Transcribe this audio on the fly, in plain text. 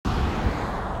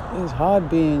It's hard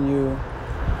being you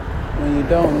when you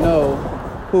don't know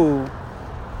who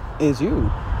is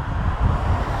you.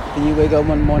 And you wake up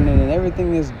one morning and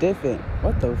everything is different.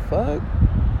 What the fuck?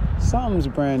 Something's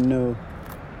brand new.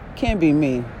 Can't be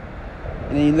me.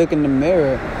 And then you look in the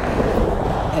mirror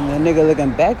and the nigga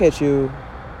looking back at you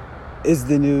is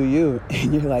the new you.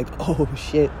 And you're like, oh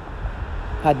shit,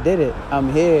 I did it.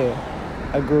 I'm here.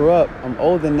 I grew up. I'm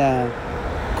older now.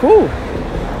 Cool.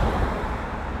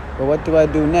 But what do I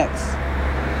do next?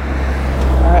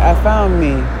 Alright, I found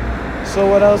me. So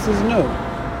what else is new?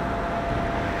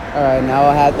 Alright, now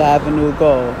I have to have a new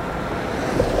goal.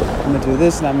 I'm gonna do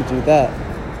this and I'm gonna do that.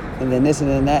 And then this and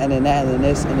then that and then that and then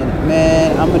this and then,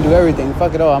 man, I'm gonna do everything.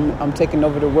 Fuck it all. I'm taking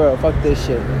over the world. Fuck this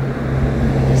shit.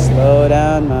 Slow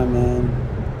down, my man.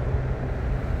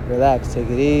 Relax, take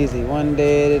it easy, one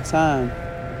day at a time.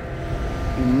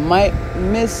 You might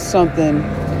miss something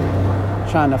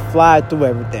trying to fly through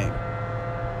everything.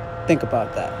 Think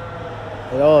about that.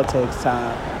 It all takes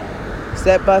time.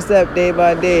 Step by step, day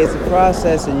by day, it's a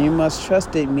process and you must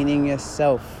trust it, meaning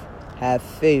yourself. Have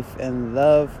faith and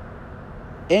love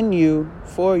in you,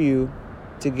 for you,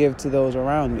 to give to those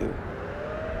around you.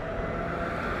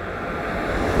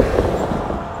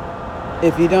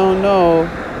 If you don't know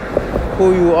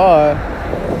who you are,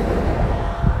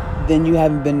 then you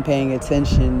haven't been paying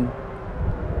attention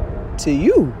to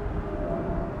you.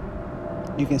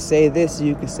 You can say this,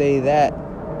 you can say that,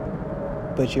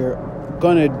 but you're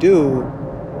gonna do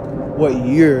what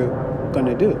you're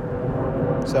gonna do.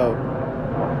 So,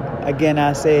 again,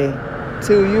 I say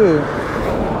to you,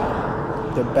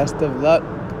 the best of luck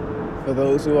for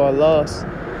those who are lost,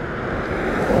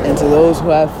 and to those who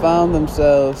have found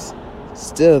themselves,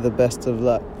 still the best of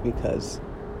luck, because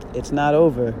it's not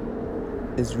over.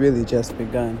 It's really just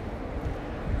begun.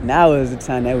 Now is the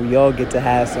time that we all get to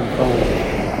have some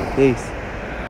fun. Peace.